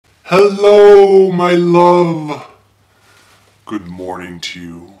Hello, my love. Good morning to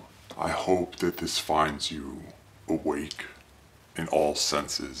you. I hope that this finds you awake in all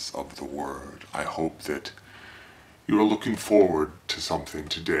senses of the word. I hope that you are looking forward to something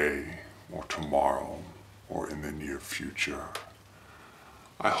today or tomorrow or in the near future.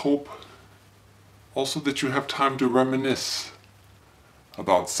 I hope also that you have time to reminisce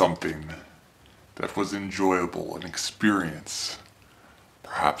about something that was enjoyable, an experience,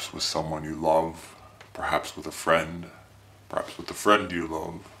 perhaps with someone you love, perhaps with a friend, perhaps with a friend you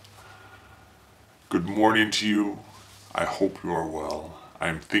love. Good morning to you. I hope you are well. I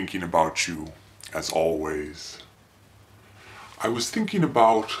am thinking about you as always. I was thinking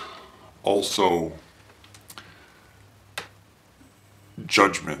about also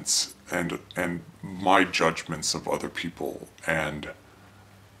judgments and my judgments of other people, and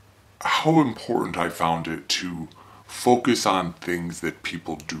how important I found it to focus on things that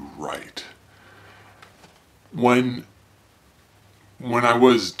people do right. When I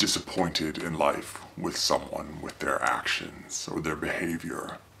was disappointed in life with someone, with their actions or their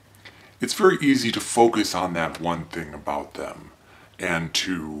behavior, it's very easy to focus on that one thing about them and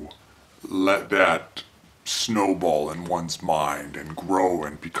to let that snowball in one's mind and grow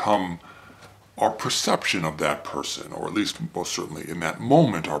and become our perception of that person, or at least most certainly in that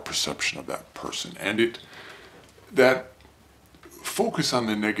moment our perception of that person. And that focus on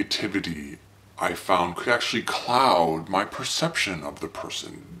the negativity, I found, could actually cloud my perception of the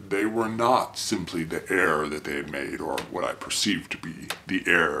person. They were not simply the error that they had made, or what I perceived to be the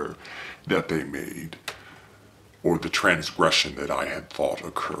error that they made, or the transgression that I had thought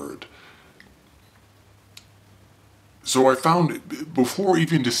occurred. So I found, before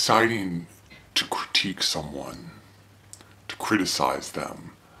even deciding to critique someone, to criticize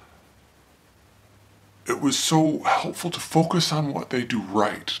them, it was so helpful to focus on what they do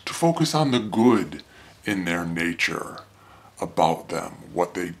right, to focus on the good in their nature about them,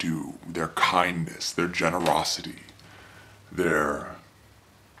 what they do, their kindness, their generosity, their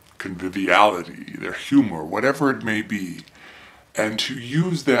conviviality, their humor, whatever it may be, and to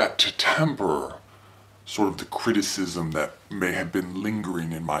use that to temper sort of the criticism that may have been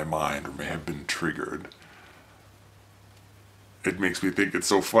lingering in my mind or may have been triggered. It makes me think it's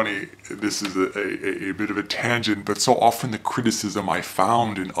so funny. This is a bit of a tangent, but so often the criticism I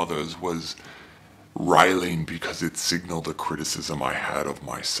found in others was riling because it signaled a criticism I had of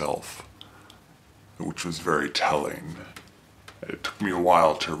myself, which was very telling. It took me a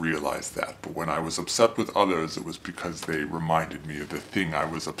while to realize that, but when I was upset with others, it was because they reminded me of the thing I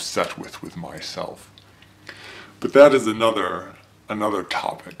was upset with myself. But that is another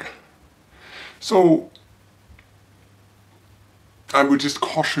topic. So I would just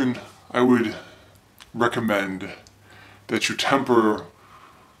caution, I would recommend that you temper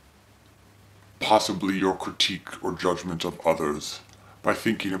possibly your critique or judgment of others by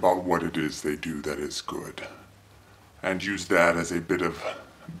thinking about what it is they do that is good, and use that as a bit of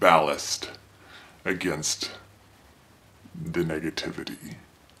ballast against the negativity.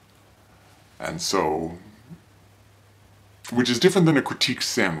 And so, which is different than a critique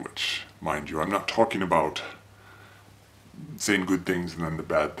sandwich, mind you. I'm not talking about saying good things and then the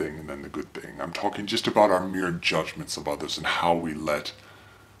bad thing and then the good thing. I'm talking just about our mere judgments of others and how we let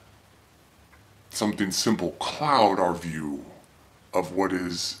something simple cloud our view of what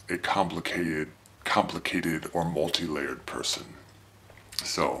is a complicated or multi-layered person.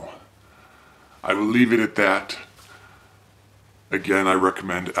 So I will leave it at that. Again, I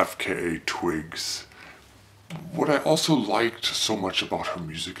recommend FKA Twigs. What I also liked so much about her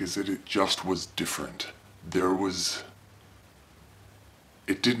music is that it just was different.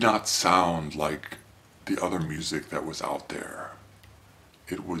 It did not sound like the other music that was out there.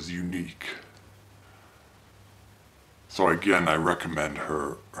 It was unique. So again, I recommend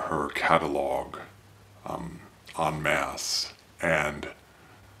her catalog en masse, and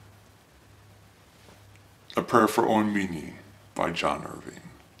A Prayer for Owen, Meany by Irving.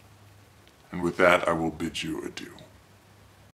 And with that, I will bid you adieu.